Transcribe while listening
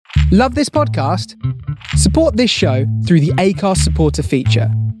Love this podcast? Support this show through the Acast supporter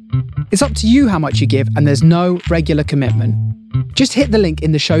feature. It's up to you how much you give, and there's no regular commitment. Just hit the link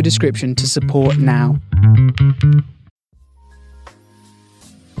in the show description to support now.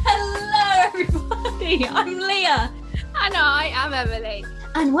 Hello everybody, I'm Leah. And I am Emily.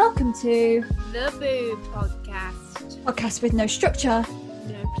 And welcome to The Boob Podcast. Podcast with no structure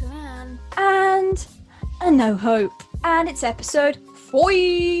No plan. and no hope. And it's episode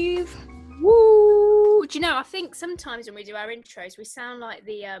 5. Woo! Do you know, I think sometimes when we do our intros, we sound like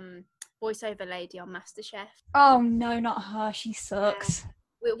the voiceover lady on MasterChef. Oh no, not her, she sucks.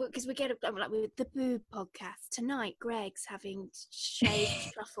 Because we get like with The Boob Podcast. Tonight, Greg's having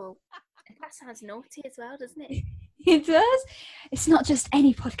shaved truffle. That sounds naughty as well, doesn't it? It does. It's not just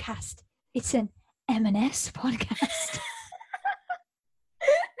any podcast. It's an M&S podcast.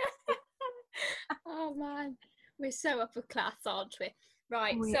 Oh man, we're so upper class, aren't we?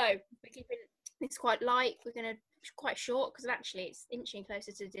 Right, Oh, yeah. so we're keeping this quite light. We're gonna quite short because actually it's inching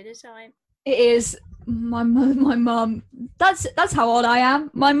closer to dinner time. It is my mum. That's how old I am.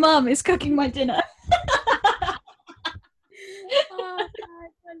 My mum is cooking my dinner. Oh God,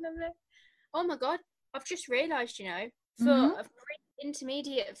 I love it. Oh my God, I've just realised, you know, for Mhm. a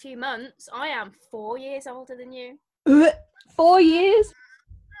pre-intermediate few months, I am 4 years older than you. 4 years.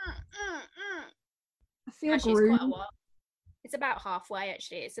 I feel Actually, it's quite a groomed. while. It's about halfway,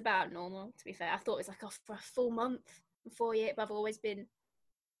 actually. It's about normal, to be fair. I thought it was like for a full month, 4 years, but I've always been.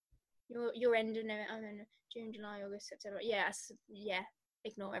 You're ending it. I don't know, June, July, August, September. Yes, yeah.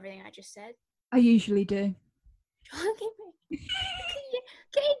 Ignore everything I just said. I usually do.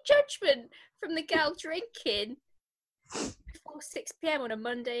 Getting judgment from the girl drinking before 6 p.m. on a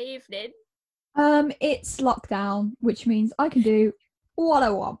Monday evening. It's lockdown, which means I can do what I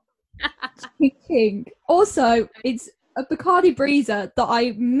want. King. Also, it's a Bacardi Breezer that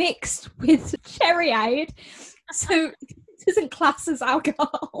I mixed with Cherryade, so it doesn't class as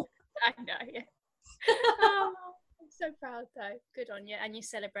alcohol. I know, yeah. Oh, I'm so proud, though. Good on you. And you're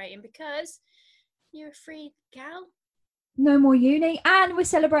celebrating because you're a free gal. No more uni, and we're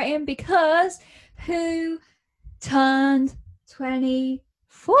celebrating because who turned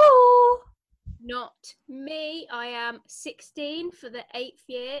 24? Not me. I am 16 for the 8th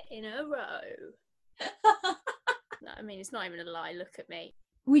year in a row. No, I mean, it's not even a lie. Look at me.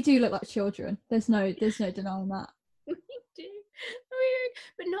 We do look like children. There's no denying that. We do.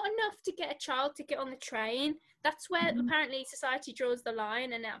 But not enough to get a child ticket on the train. That's where apparently society draws the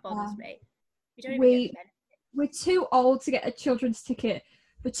line, and that bothers me. You don't even get the benefit. We're too old to get a children's ticket,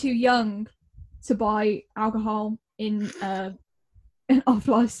 but too young to buy alcohol in an off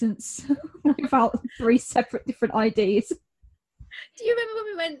license without 3 separate different IDs. Do you remember when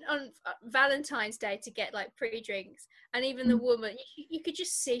we went on Valentine's Day to get like pre-drinks, and even the woman, you could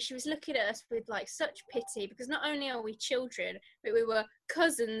just see she was looking at us with like such pity, because not only are we children, but we were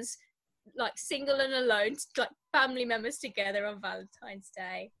cousins, like single and alone, like family members together on Valentine's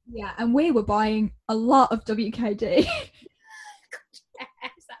Day. Yeah, and we were buying a lot of WKD. God,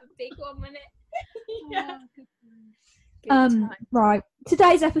 yes, that big one, wasn't it? Yeah. Good time. Right.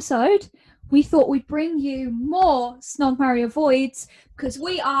 Today's episode, we thought we'd bring you more Snog, Marry, Avoids because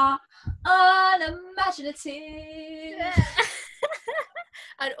we are unimaginative.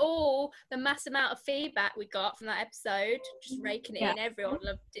 And all the mass amount of feedback we got from that episode, just raking it in. Everyone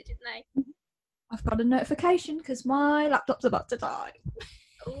loved it, didn't they? I've got a notification because my laptop's about to die.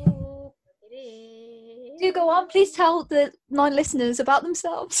 Oh, it is. Do go on. Please tell the 9 listeners about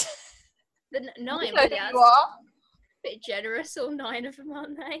themselves. The 9, You know really, who you are. bit generous, all 9 of them,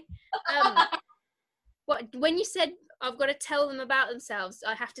 aren't they? When you said I've got to tell them about themselves,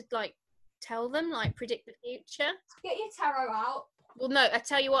 I have to like tell them, like predict the future. Get your tarot out. Well, no, I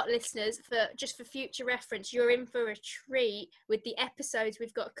tell you what, listeners, for future reference, you're in for a treat with the episodes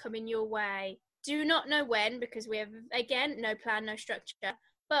we've got coming your way. Do not know when, because we have, again, no plan, no structure,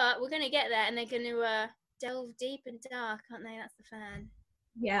 but we're going to get there, and they're going to delve deep and dark, aren't they? That's the fan.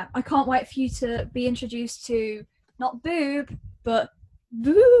 Yeah, I can't wait for you to be introduced to not boob, but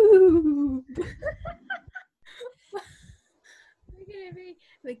boob. We're going to be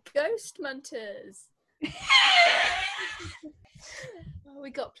the ghost munters. Oh, we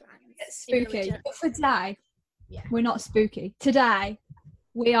got plans. It's Even though we spooky. don't- But for today, Yeah. we're not spooky. Today,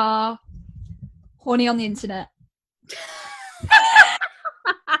 we are horny on the internet.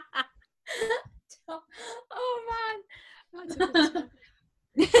 Oh man. That's a good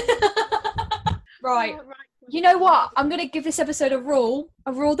time. Right. Oh, right. You know what? I'm going to give this episode a rule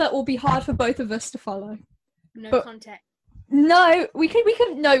that will be hard for both of us to follow. No but- context. No, we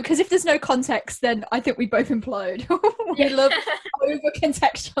can no, because if there's no context, then I think we both implode. We love over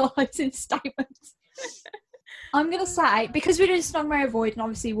contextualizing statements. I'm gonna say, because we're doing snog, marry, avoid, and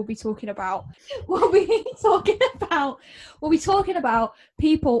obviously we'll be talking about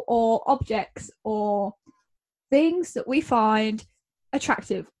people or objects or things that we find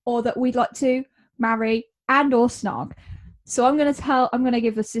attractive or that we'd like to marry and or snog. So I'm gonna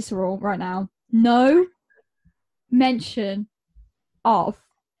give us this rule right now. No mention of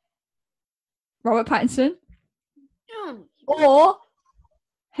Robert Pattinson or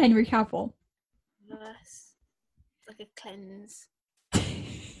Henry Cavill. Yes. Like a cleanse.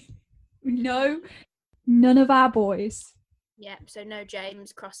 No, none of our boys. Yeah, so no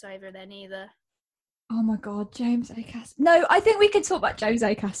James crossover then either. Oh my god, James Acaster. No, I think we could talk about James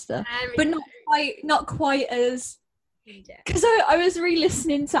Acaster, but not quite as. Because I was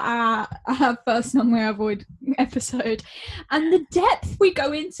re-listening to our first Snog, Marry, Avoid episode, and the depth we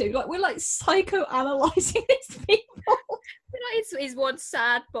go into, like we're like psychoanalyzing these people. He's one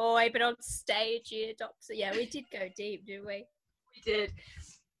sad boy, but on stage he adopts it. Yeah, we did go deep, didn't we? We did.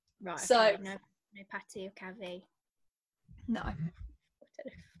 Right. So okay, no Patty or Cavi. No. I don't know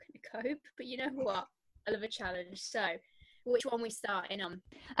if I'm gonna cope, but you know what? I love a challenge. So, which one we starting on?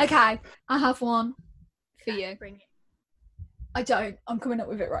 Okay, I have one for you. Bring it. I don't. I'm coming up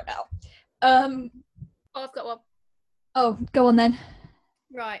with it right now. Oh, I've got one. Oh, go on then.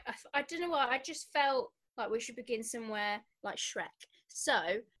 Right. I don't know what. I just felt like we should begin somewhere like Shrek.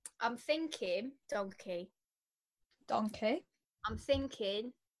 So I'm thinking donkey. Donkey. I'm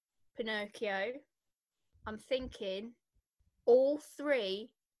thinking Pinocchio. I'm thinking all three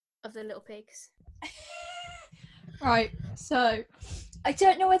of the little pigs. Right. So I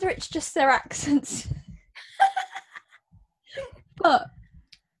don't know whether it's just their accents. But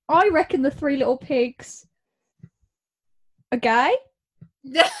I reckon the three little pigs are gay.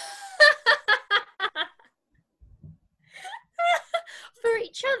 For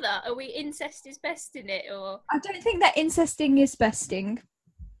each other? Are we incest is best in it, or? I don't think that incesting is besting,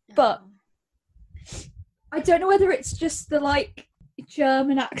 but I don't know whether it's just the like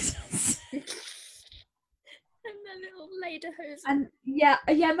German accents. And the little lederhosen. And yeah,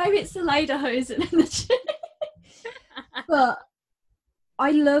 maybe it's the lederhosen and the but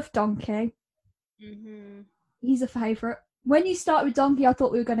I love Donkey. Mm-hmm. He's a favourite. When you started with Donkey, I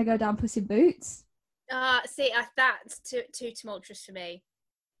thought we were going to go down Puss in Boots. See, that's too tumultuous for me.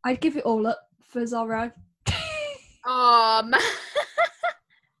 I'd give it all up for Zorro. Oh, man.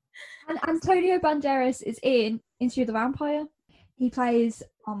 And Antonio Banderas is in Interview with the Vampire. He plays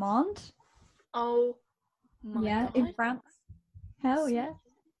Armand. Oh, my God. In France. Hell yeah.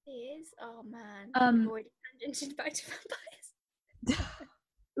 He is? Oh, man. Avoid tangent back to vampires.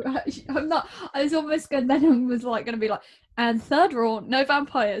 I'm not. I was almost going. Then I was like going to be like, and third rule, no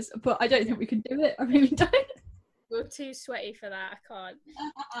vampires. But I don't think we can do it. I really don't. We're too sweaty for that. I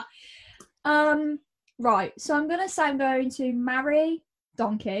can't. Right. So I'm gonna say I'm going to marry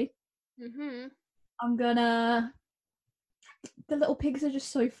Donkey. Mm-hmm. I'm gonna. The little pigs are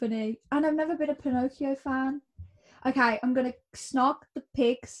just so funny, and I've never been a Pinocchio fan. Okay, I'm gonna snog the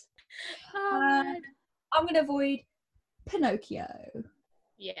pigs. I'm gonna avoid Pinocchio.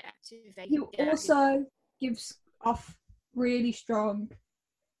 Yeah. He also gives off really strong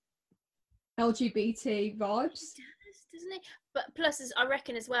LGBT vibes. Doesn't he? But plus, I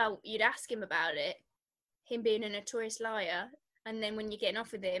reckon as well, you'd ask him about it, him being a notorious liar, and then when you're getting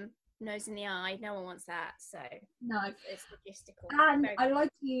off with him, nose in the eye, no one wants that. So no, it's logistical. And I'd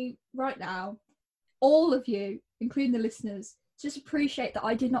like you right now, all of you, including the listeners, just appreciate that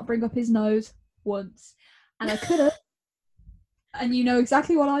I did not bring up his nose once, and I could have. And you know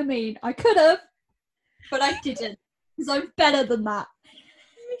exactly what I mean. I could have, but I didn't, because I'm better than that.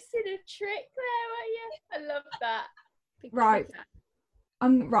 Missing a trick there, are you? I love that. Right.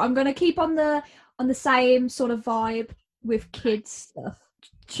 I'm gonna keep on the same sort of vibe with kids stuff.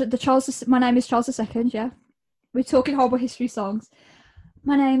 My name is Charles II. Yeah, we're talking horrible history songs.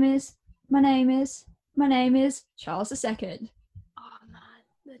 My name is Charles II. Oh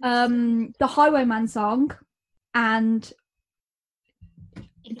man. The Highwayman song, and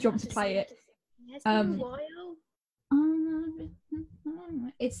do you want me to play it? It's been a while.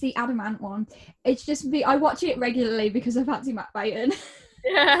 It's the Adamant one. It's just me. I watch it regularly because I fancy Matt Baton.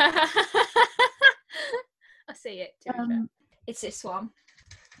 I see it. It's this one.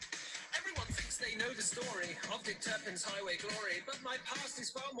 Everyone thinks they know the story of Dick Turpin's highway glory, but my past is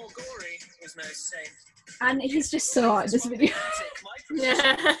far more gory. Was no saint. And he's just so hot in this video.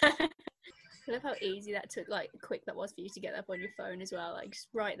 Yeah. I love how easy that took, like quick that was for you to get up on your phone as well, like just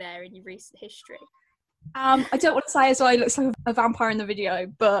right there in your recent history. I don't want to say as well he looks like a vampire in the video,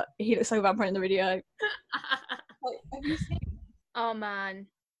 but he looks like a vampire in the video. Have you seen him? Oh man,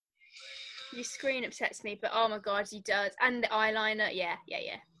 your screen upsets me, but oh my god, he does. And the eyeliner, yeah.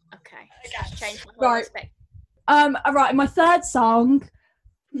 Okay. Just change my whole perspective. Right, my third song.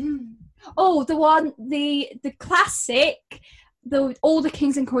 Oh, the classic, all the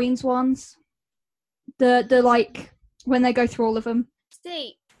Kings and Queens ones. The like when they go through all of them.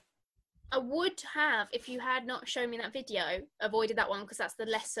 See, I would have, if you had not shown me that video, avoided that one because that's the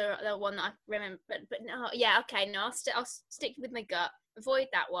one that I remember. But no, yeah, okay, no, I'll stick with my gut. Avoid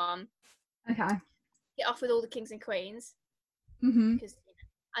that one. Okay. Get off with all the Kings and Queens. Mm-hmm.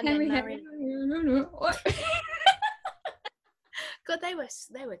 And then marry. God, they were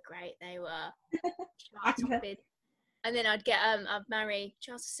great. They were. And then I'd marry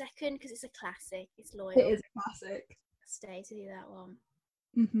Charles II because it's a classic. It's loyal. It is a classic. Stay to do that one.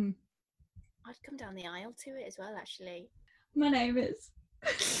 Mm-hmm. I'd come down the aisle to it as well, actually. My name is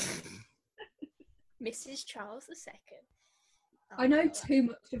Mrs. Charles II. Oh, I know too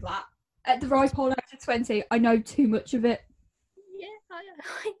much of that. At the ripe old age of 20, I know too much of it. Yeah, I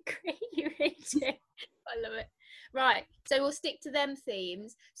agree. You really do. I love it. Right, so we'll stick to them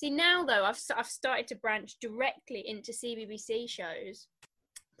themes. See, now though, I've started to branch directly into CBBC shows,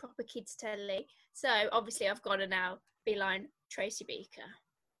 proper kids telly. So obviously, I've got to now beeline Tracy Beaker.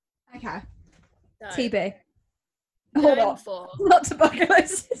 Okay. So, TB. Hold on. Not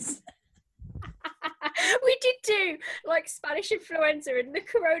tuberculosis. We did do like Spanish influenza and the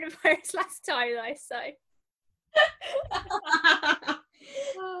coronavirus last time, though. So.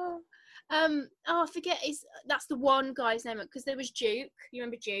 I forget that's the one guy's name because there was Duke. You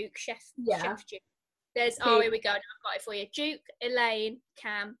remember Duke, Chef Duke. There's here we go. I've got it for you. Duke, Elaine,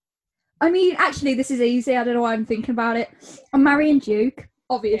 Cam. I mean, actually, this is easy. I don't know why I'm thinking about it. I'm marrying Duke,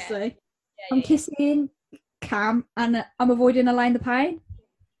 obviously. I'm kissing Cam, and I'm avoiding Elaine the Pain.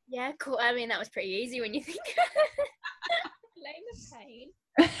 Yeah, cool. I mean, that was pretty easy when you think. Elaine the Pain.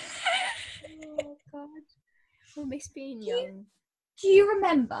 Oh God, I miss being young. Do you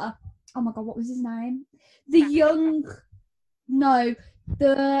remember? Oh my God, what was his name? The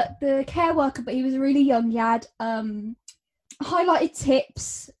care worker, but he was really young. He had highlighted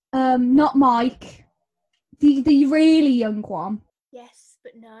tips. Not Mike. The really young one. Yes,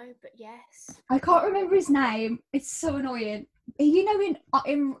 but no, but yes. I can't remember his name. It's so annoying. You know,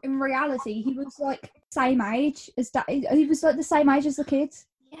 in reality, he was like same age as that. He was like the same age as the kids.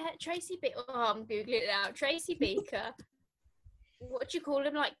 Yeah, Tracy Beaker. Oh, I'm googling it now. Tracy Beaker. What do you call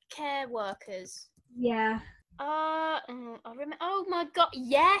them? Like care workers. Yeah. I remember. Oh my God!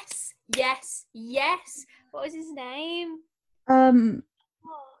 Yes. What was his name? Oh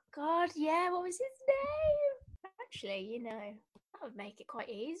God, yeah. What was his name? Actually, you know, that would make it quite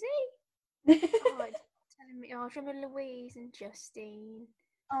easy. Telling me. Oh, I remember Louise and Justine.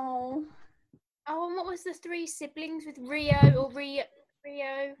 Oh, and what was the three siblings with Rio?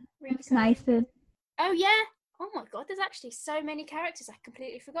 Nathan. Oh yeah. Oh my God, there's actually so many characters I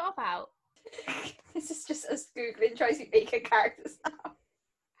completely forgot about. This is just us googling Tracy Beaker characters now.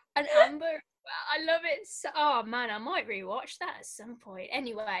 And Amber, I love it. Oh man, I might rewatch that at some point.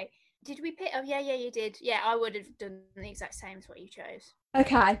 Anyway, did we pick? Oh yeah, you did. Yeah, I would have done the exact same as what you chose.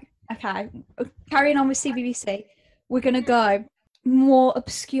 Okay. Carrying on with CBBC, we're gonna go more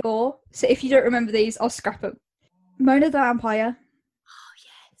obscure. So if you don't remember these, I'll scrap them. Mona the Vampire. Oh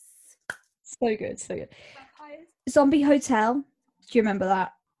yes. So good. Zombie Hotel. Do you remember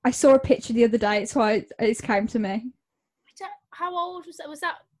that? I saw a picture the other day. It's why it came to me. How old was that? Was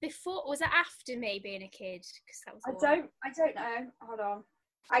that before? Was that after me being a kid? Because that was. I don't know. Hold on.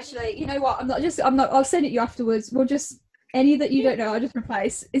 Actually, you know what? I'm not. I'll send it you afterwards. We'll just any that you don't know. I'll just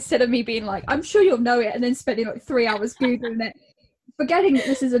replace instead of me being like, I'm sure you'll know it, and then spending like 3 hours googling it, forgetting that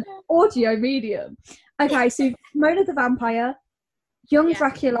this is an audio medium. Okay, so Mona the Vampire, Young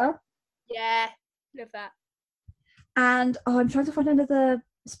Dracula. Yeah, love that. And I'm trying to find another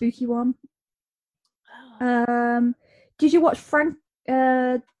spooky one. Did you watch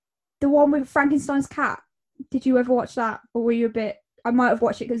the one with Frankenstein's cat? Did you ever watch that, or were you a bit? I might have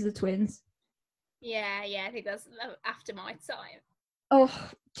watched it because of the twins. Yeah, I think that's after my time.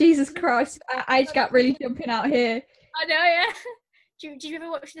 Oh, Jesus Christ! Age gap really jumping out here. I know, yeah. Did you ever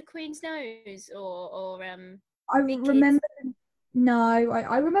watch The Queen's Nose or I remember. No,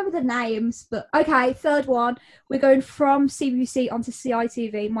 I remember the names, but okay. Third one, we're going from CBBC onto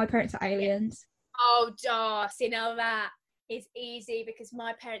CITV. My Parents Are Aliens. Oh, see now that is easy because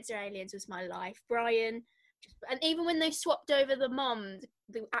My Parents Are Aliens was my life. Brian, and even when they swapped over the mom,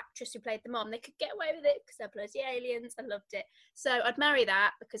 the actress who played the mom, they could get away with it because they're bloody aliens. I loved it. So I'd marry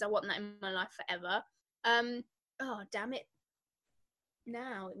that because I want that in my life forever. Oh damn it!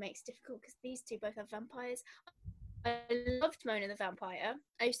 Now it makes it difficult because these two both have vampires. I loved Mona the Vampire.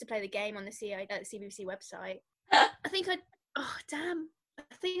 I used to play the game on the CBBC website. I think oh damn!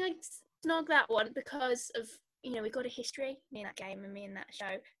 I think I'd snog that one because of, you know, we got a history, me in that game and me in that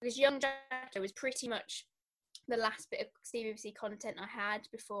show. Because Young Dracula was pretty much the last bit of CBBC content I had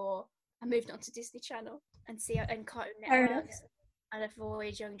before I moved on to Disney Channel and Cartoon Networks. I'd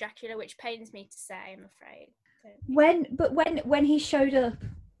avoid Young Dracula, which pains me to say, I'm afraid. When he showed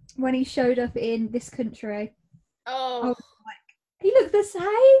up in this country, oh, he looked the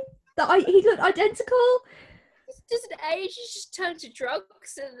same. He looked identical. He doesn't age. He's just turned to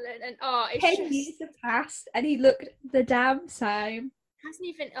drugs and it's 10 just years have passed, and he looked the damn same. hasn't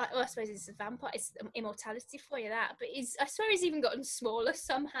even I suppose it's a vampire. It's immortality for you, that. But I swear he's even gotten smaller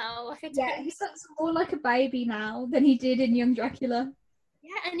somehow. Like He looks more like a baby now than he did in Young Dracula.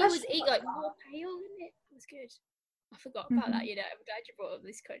 Yeah, and he was like more pale, isn't it? It was good. I forgot about that. You know, I'm glad you brought up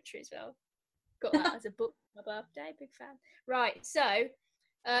this country as well. Got that as a book for my birthday. Big fan. Right, so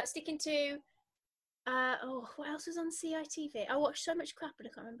sticking to what else was on CITV? I watched so much crap, but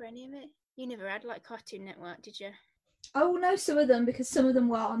I can't remember any of it. You never had like Cartoon Network, did you? Oh no, some of them, because some of them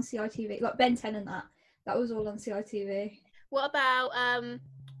were on CITV, like Ben 10 and that was all on CITV. What about A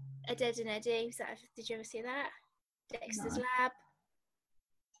Dead and Eddie? Did you ever see that? Dexter's Lab.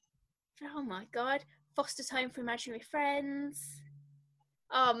 Oh my god, Foster's Home for Imaginary Friends.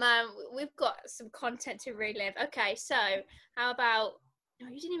 Oh man, we've got some content to relive. Okay, so how about? Oh,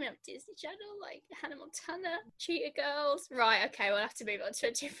 you didn't even have Disney Channel, like Hannah Montana, Cheetah Girls. Right, okay, we'll have to move on to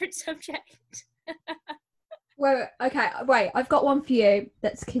a different subject. Wait, I've got one for you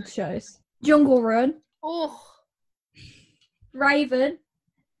that's kids shows. Jungle Run. Oh. Raven.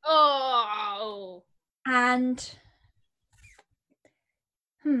 Oh. And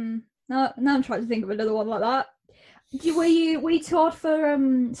now I'm trying to think of another one like that. Were you too old for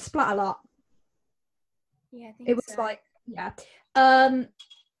Splat-A-Lot? Yeah, I think it was so. like, yeah.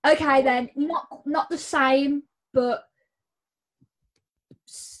 Okay then, not the same, but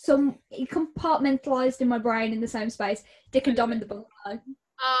it compartmentalized in my brain in the same space. Dick and Dom in the Bungalow.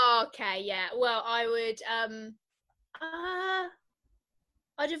 Oh, okay, yeah. Well, I would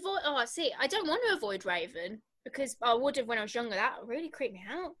I'd avoid. Oh, see, I don't want to avoid Raven because I would have when I was younger. That really creeped me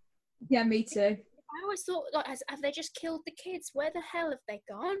out. Yeah, me too. I always thought, like, have they just killed the kids? Where the hell have they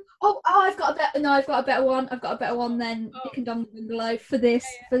gone? Oh, I've got a better one. I've got a better one than Dick and Dom in the Bungalow for this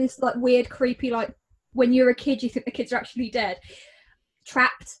like weird, creepy, like when you're a kid, you think the kids are actually dead.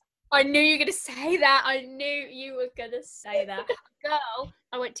 Trapped. I knew you were gonna say that. A girl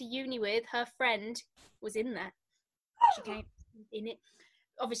I went to uni with, her friend was in there. She came in it.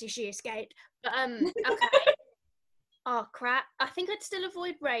 Obviously, she escaped. But okay. Oh crap! I think I'd still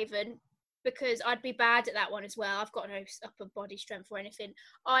avoid Raven because I'd be bad at that one as well. I've got no upper body strength or anything.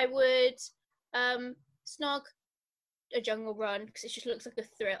 I would snog a Jungle Run because it just looks like a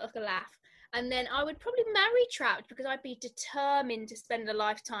thrill, like a laugh. And then I would probably marry Trapped because I'd be determined to spend a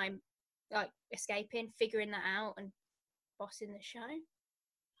lifetime like escaping, figuring that out, and bossing the show.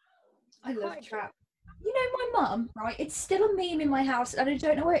 I love Trapped. You know, my mum, right? It's still a meme in my house, and I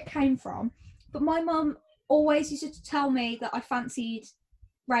don't know where it came from. But my mum always used to tell me that I fancied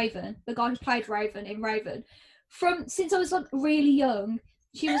Raven, the guy who played Raven in Raven, since I was like really young.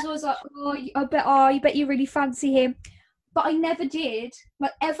 She was always like, I bet you really fancy him. But I never did,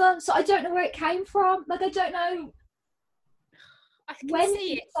 like, ever. So I don't know where it came from. Like, I don't know when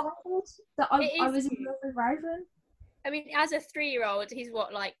he decided that I was in love with Raven. I mean, as a 3-year-old, he's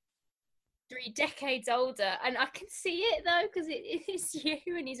what, like 3 decades older, and I can see it though because it is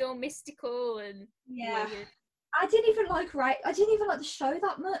you, and he's all mystical and weird. I didn't even like the show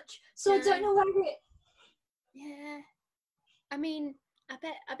that much, so I don't know where it. Yeah, I mean. I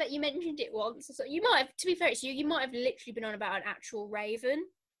bet you mentioned it once. So you might have, to be fair, it's you might have literally been on about an actual Raven,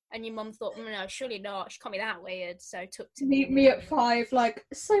 and your mum thought, no, surely not. She can't be that weird. So took to me at 5, like,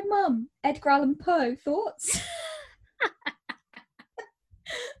 so mum, Edgar Allan Poe, thoughts?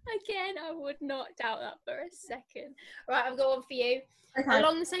 Again, I would not doubt that for a second. Right, I've got one for you. Okay.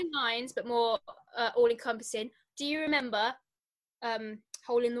 Along the same lines, but more all-encompassing. Do you remember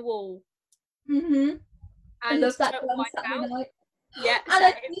Hole in the Wall? Mm-hmm. I love that on Saturday night. Yeah, and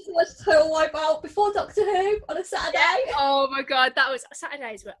I used to watch Total Wipeout before Doctor Who on a Saturday. Yeah. Oh my god,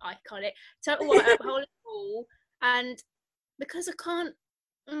 Saturdays were iconic. Total Wipeout, Hole in the Wall, and because I can't,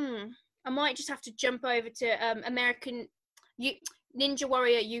 I might just have to jump over to American Ninja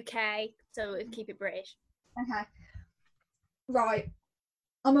Warrior UK, so we'll keep it British. Okay. Right.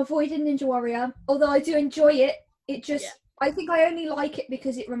 I'm avoiding Ninja Warrior, although I do enjoy it. It just, I think I only like it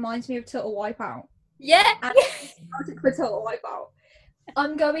because it reminds me of Total Wipeout. Yeah. And for total wipeout.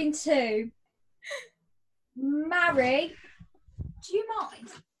 I'm going to marry. Do you mind?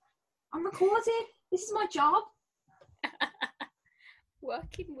 I'm recording. This is my job.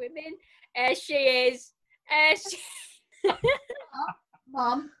 Working women. There she is.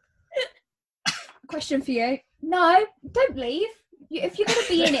 Mum, question for you. No, don't leave. If you're going to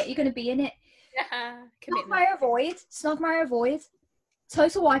be in it, you're going to be in it. Snog, Commitment. marry, avoid. Snog, marry, avoid.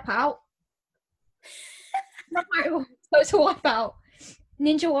 Total wipeout. Snog, marry, avoid. Total wipeout.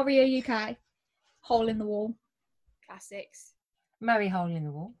 Ninja Warrior UK. Hole in the wall. Classics. Marry hole in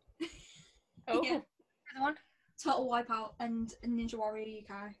the wall. Oh. Yeah. Another one. Total wipeout and Ninja Warrior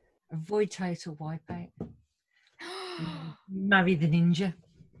UK. Avoid total wipeout. Marry the ninja.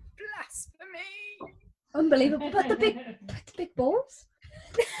 Blasphemy. Unbelievable. But the big balls.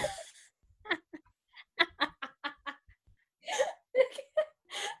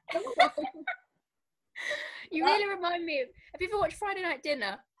 You really remind me of. Have you ever watched Friday Night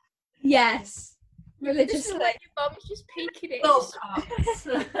Dinner? Yes. Just Religiously. like your mum's just peeking it. Oh, I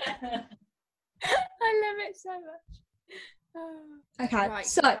love it so much. Oh. Okay, Right.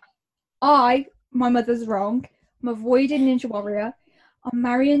 so my mother's wrong. I'm avoiding Ninja Warrior. I'm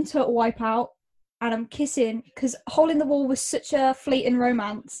marrying Total Wipeout, and I'm kissing because Hole in the Wall was such a fleeting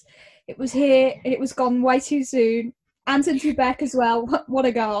romance. It was here and it was gone way too soon. Anton Beck as well. What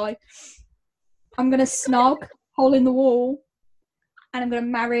a guy! I'm gonna snog Hole in the Wall, and I'm gonna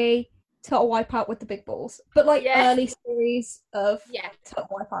marry Total Wipeout with the big balls, but like early series of Total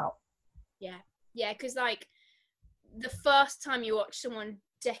Wipeout. Yeah, because like the first time you watch someone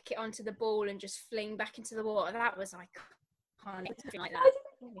deck it onto the ball and just fling back into the water, that was iconic. Something like that.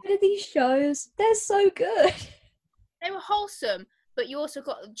 What are these shows? They're so good. They were wholesome, but you also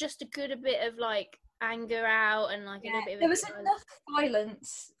got just a bit of like anger out and like a little bit of there was enough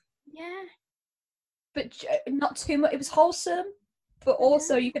violence. Yeah. But not too much. It was wholesome, but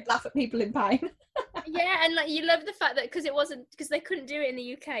also you could laugh at people in pain. Yeah, and like you love the fact that because they couldn't do it in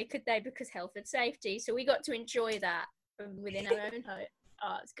the UK, could they? Because health and safety. So we got to enjoy that within our own home.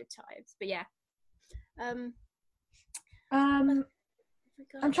 Oh, it's good times. But yeah. I'm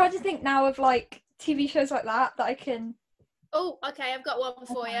trying to think now of like TV shows like that I can. Oh, okay, I've got one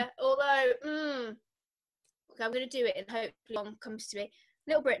for you. Although, okay, I'm going to do it and hopefully one comes to me.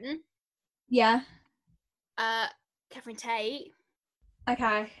 Little Britain. Yeah. Catherine Tate.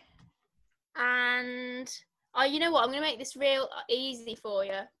 Okay. And you know what? I'm going to make this real easy for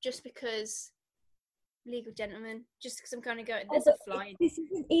you, just because Legal Gentlemen. Just because I'm kind of going. There's a fly. This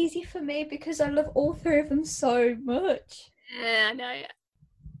isn't easy for me because I love all three of them so much. Yeah, I know.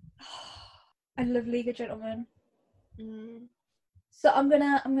 I love League of Gentlemen. Mm. So I'm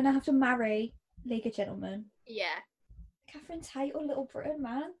gonna have to marry League of Gentlemen. Yeah. Catherine Tate or Little Britain,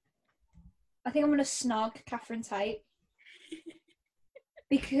 man. I think I'm gonna snog Catherine Tate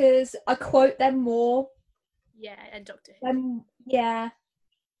because I quote them more. Yeah, and Doctor Who. Yeah.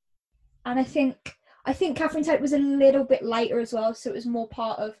 And I think Catherine Tate was a little bit later as well, so it was more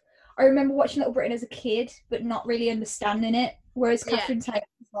part of. I remember watching Little Britain as a kid, but not really understanding it. Whereas Catherine Tate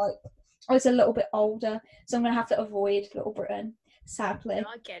was like, I was a little bit older, so I'm gonna have to avoid Little Britain, sadly. No,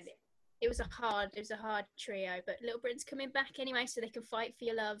 I get it. It was a hard trio, but Little Britain's coming back anyway, so they can fight for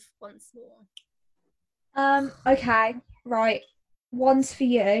your love once more. Okay, right. One's for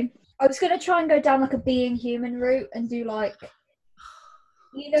you. I was gonna try and go down like a Being Human route and do like,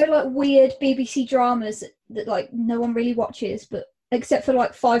 like weird BBC dramas that like no one really watches, but except for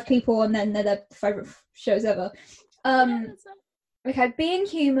like 5 people, and then they're their favourite shows ever. Okay, Being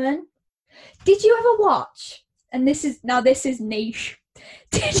Human. Did you ever watch? And this is niche.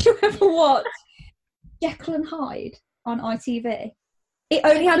 Did you ever watch Jekyll and Hyde on ITV? It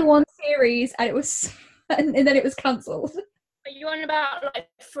only had one series, and it was, and then it was cancelled. Are you on about like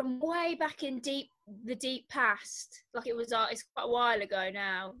from way back in the deep past? Like it was, it's quite a while ago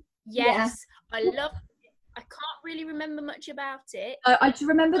now. Yes, yeah. I love it. I can't really remember much about it. I just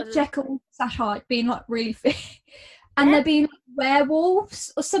remember Jekyll / Hyde being like really fit, and there being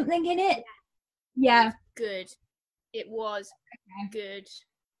werewolves or something in it. Yeah. Good. It was good.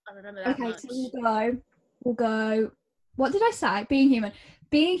 I remember that much. So we'll go. What did I say?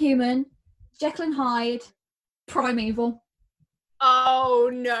 Being Human, Jekyll and Hyde, Primeval. Oh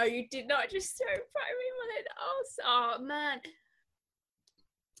no, you did not just throw Primeval in. Oh man.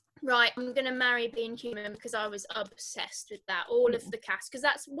 Right, I'm gonna marry Being Human because I was obsessed with that. All of the cast, because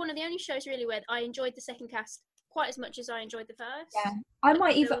that's one of the only shows really where I enjoyed the second cast quite as much as I enjoyed the first. Yeah, I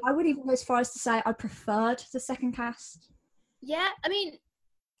would even go as far as to say I preferred the second cast. Yeah, I mean,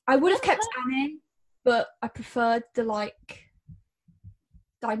 I would have kept Annie, but I preferred the like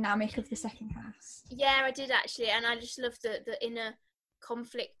dynamic of the second cast. Yeah, I did actually, and I just loved the inner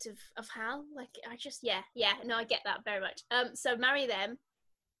conflict of Hal. Like, I just, yeah, no, I get that very much. So marry them.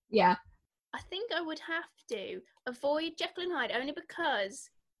 Yeah. I think I would have to avoid Jekyll and Hyde only because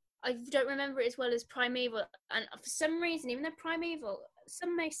I don't remember it as well as Primeval, and for some reason, even though Primeval,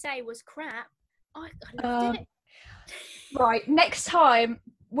 some may say was crap, I loved it. Right, next time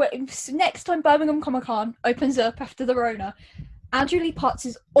Birmingham Comic Con opens up after the Rona, Andrew Lee Potts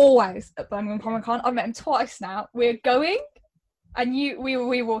is always at Birmingham Comic Con. I've met him twice now. We're going, and we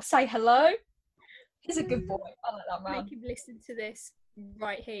will say hello. He's a good boy. I like that man. Make him listen to this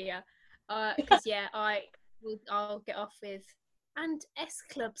right here, because I'll get off with and S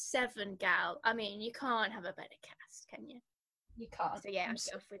Club 7 gal. I mean, you can't have a better cast, can you? You can't. So yeah, I'll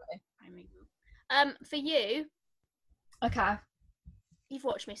get off with Primeval. For you. Okay. You've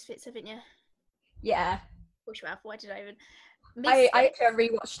watched Misfits, haven't you? Yeah. Of course you have. Why did I even? I actually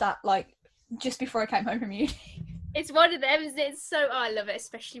rewatched that like just before I came home from uni. It's one of them, isn't it? I love it,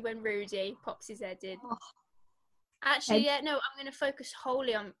 especially when Rudy pops his head in. Oh. Actually, yeah, no, I'm going to focus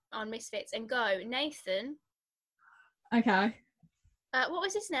wholly on Misfits and go Nathan. Okay. What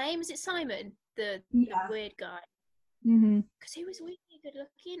was his name? Is it Simon, the weird guy? Because he was weirdly good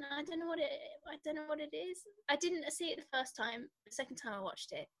looking. I don't know what it is. I didn't see it the first time. The second time I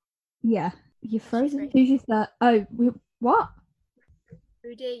watched it. Yeah, you're frozen. Who's your third? Oh, what?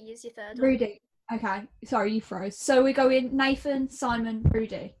 Rudy, use your third. Rudy. Okay, sorry, you froze. So we're going Nathan, Simon,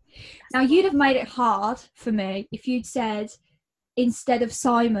 Rudy. Now you'd have made it hard for me if you'd said instead of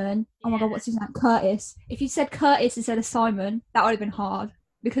Simon. Yeah. Oh my god, what's his name? Curtis. If you said Curtis instead of Simon, that would have been hard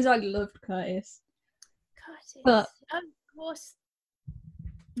because I loved Curtis. But of course.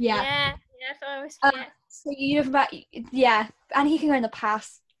 Yeah. Yeah. So you've about and he can go in the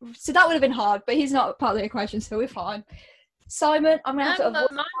past. So that would have been hard, but he's not part of the equation, so we're fine. Simon, I'm gonna have to avoid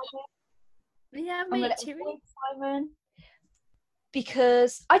Simon. Yeah, I'm gonna avoid Simon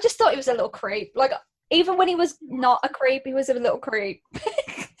because I just thought he was a little creep. Like even when he was not a creep, he was a little creep.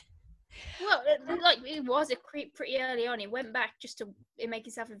 Well, like he was a creep pretty early on. He went back just to make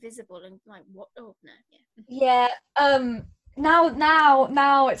himself invisible and like what? Oh no, yeah.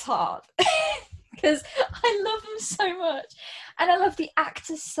 Now it's hard because I love him so much, and I love the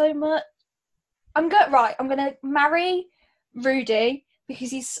actors so much. I'm gonna marry Rudy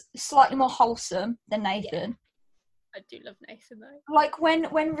because he's slightly more wholesome than Nathan. Yeah. I do love Nathan though. Like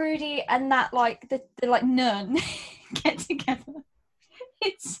when Rudy and that like the like nun get together,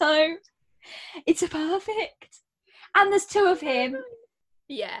 it's perfect. And there's two of him.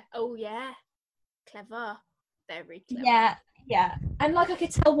 Yeah. Oh yeah. Clever. Very clever. Yeah. Yeah. And like I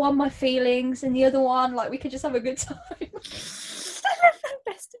could tell one my feelings and the other one like we could just have a good time.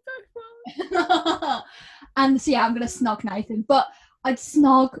 Best of both worlds. And so yeah, I'm gonna snog Nathan, but I'd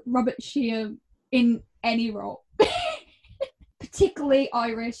snog Robert Sheehan in any role. Particularly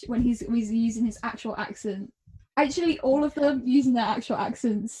Irish when he's using his actual accent. Actually, all of them using their actual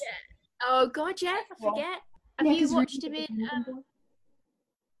accents. Yeah. Oh god, yeah, I forget. Have you watched him in?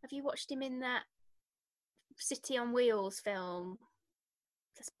 Have you watched him in that City on Wheels film?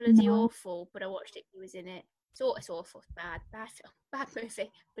 That's bloody awful. But I watched it. He was in it. It's awful. Bad film. Bad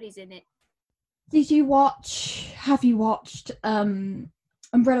movie. But he's in it. Have you watched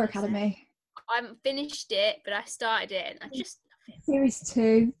Umbrella Academy? I haven't finished it, but I started it and I just love it. Series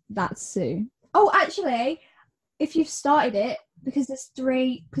 2, that's soon. Oh, actually, if you've started it, because there's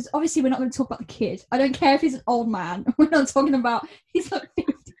 3, because obviously we're not going to talk about the kid. I don't care if he's an old man. We're not talking about, he's like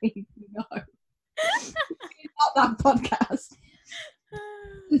 15, no. Not that podcast.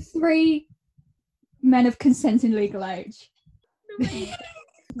 The 3 men of consent in legal age.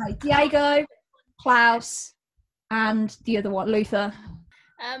 Like Diego, Klaus, and the other one, Luther.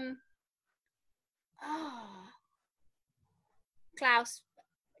 Klaus,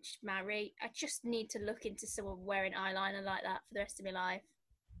 marry. I just need to look into someone wearing eyeliner like that for the rest of my life.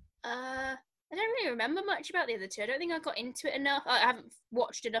 I don't really remember much about the other two. I don't think I got into it enough. I haven't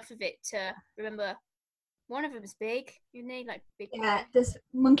watched enough of it to remember. One of them's big, isn't he? Like big. Yeah, there's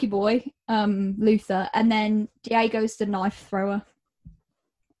Monkey Boy, Luther, and then Diego's the knife thrower.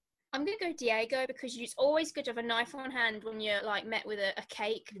 I'm gonna go Diego because it's always good to have a knife on hand when you're like met with a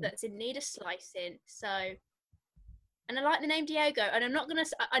cake that's in need of slicing. So, and I like the name Diego, and I'm not gonna.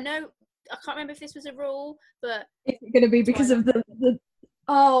 I know I can't remember if this was a rule, but is it gonna be because of the?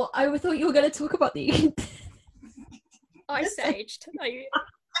 Oh, I thought you were gonna talk about the. Ice Aged.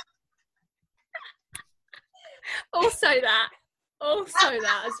 Also that as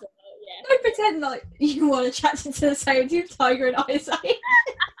well. Yeah. Don't pretend like you want to chat into the same team, Tiger and Ice Age.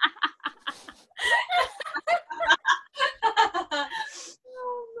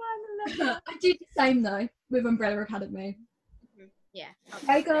 same though with Umbrella Academy. Yeah.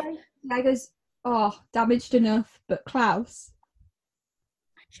 Diego's damaged enough, but Klaus,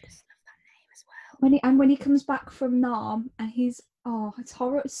 I just love that name as well. when he comes back from Nam and he's it's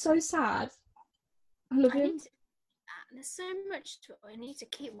horror. It's so sad. I love him. There's so much I need to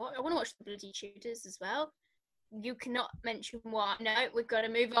keep. I want to watch the bloody Tudors as well. You cannot mention what. No, we've got to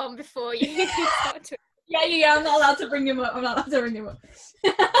move on before you start to. Yeah. I'm not allowed to bring him up. Okay,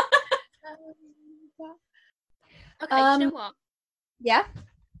 do you know what? Yeah.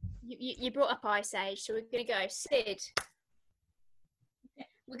 You brought up Ice Age, so we're gonna go Sid.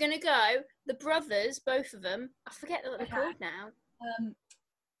 We're gonna go the brothers, both of them. I forget what they're called now.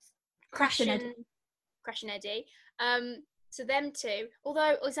 Crash and Eddie. So them two.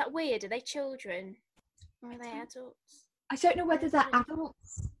 Although, is that weird? Are they children or are they adults? I don't know whether they're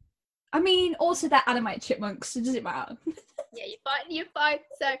adults. I mean, also they're animated chipmunks, so does it matter? Yeah, you're fine.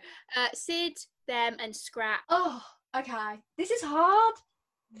 So, Sid, them, and Scrap. Oh, okay. This is hard.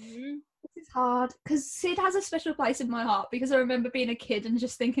 Mm-hmm. This is hard because Sid has a special place in my heart because I remember being a kid and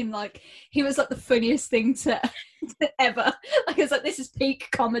just thinking like he was like the funniest thing to ever. Like it's like this is peak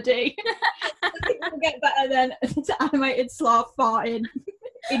comedy. It'll get better than animated sloth farting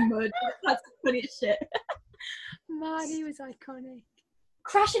in mud. That's the funniest shit. Man, he was iconic.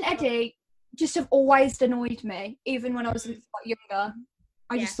 Crash and Eddie just have always annoyed me, even when I was younger.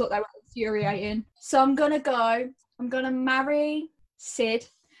 I just thought they were infuriating. So I'm gonna marry Sid.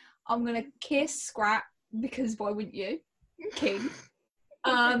 I'm gonna kiss Scrap because why wouldn't you? King.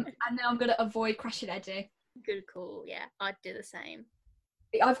 And then I'm gonna avoid Crash and Eddie. Good call. Yeah, I'd do the same.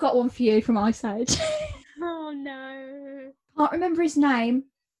 I've got one for you from Ice Age. Oh no. Can't remember his name,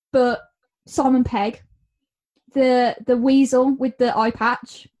 but Simon Pegg, the weasel with the eye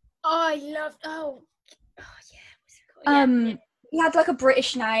patch. Oh, I loved. Oh yeah. What's it called? Yeah. He had like a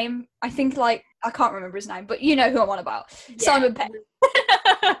British name. I think like I can't remember his name, but you know who I'm on about. Yeah. Simon Pegg.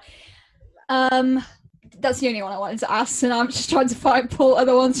 That's the only one I wanted to ask, and I'm just trying to pull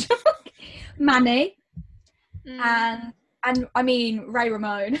other ones. Manny, and I mean Ray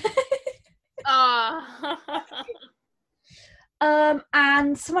Ramone. Oh.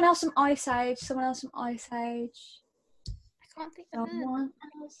 And someone else from Ice Age. I can't think of Someone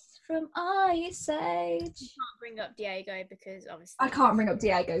else from Ice Age. You can't bring up Diego because obviously. I can't bring up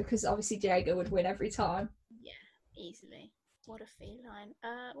Diego because obviously Diego would win every time. Yeah, easily. What a feline.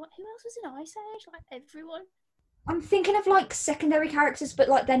 Who else was in Ice Age? Like everyone. I'm thinking of like secondary characters, but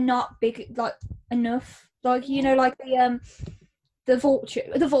like they're not big like enough. Like you know, like the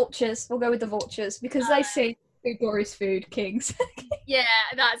vultures. We'll go with the vultures because they see Food Glorious Food Kings. Yeah,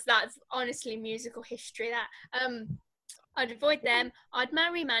 that's honestly musical history. That I'd avoid them. I'd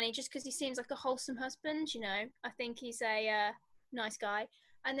marry Manny just because he seems like a wholesome husband. You know, I think he's a nice guy.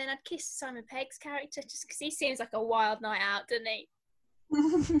 And then I'd kiss Simon Pegg's character just because he seems like a wild night out, doesn't he?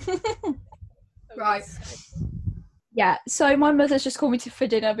 Right. Yeah, so my mother's just called me for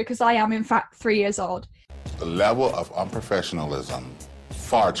dinner because I am in fact 3 years old. The level of unprofessionalism,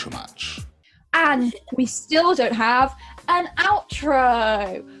 far too much. And we still don't have an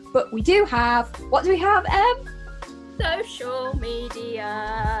outro. But we do have, what do we have, Em? Social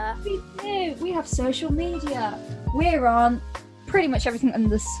media. We do. We have social media. We're on pretty much everything under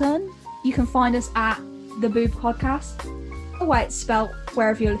the sun. You can find us at The Boob Podcast, the way it's spelled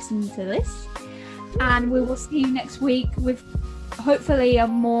wherever you're listening to this. And we will see you next week with hopefully a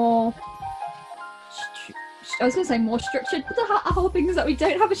more I was going to say more structured, but the whole thing is that we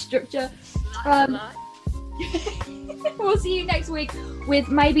don't have a structure. We'll see you next week with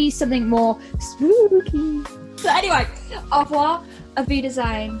maybe something more spooky. So anyway, au revoir, auf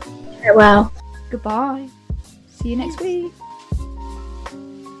Wiedersehen. Farewell. Goodbye. See you next week.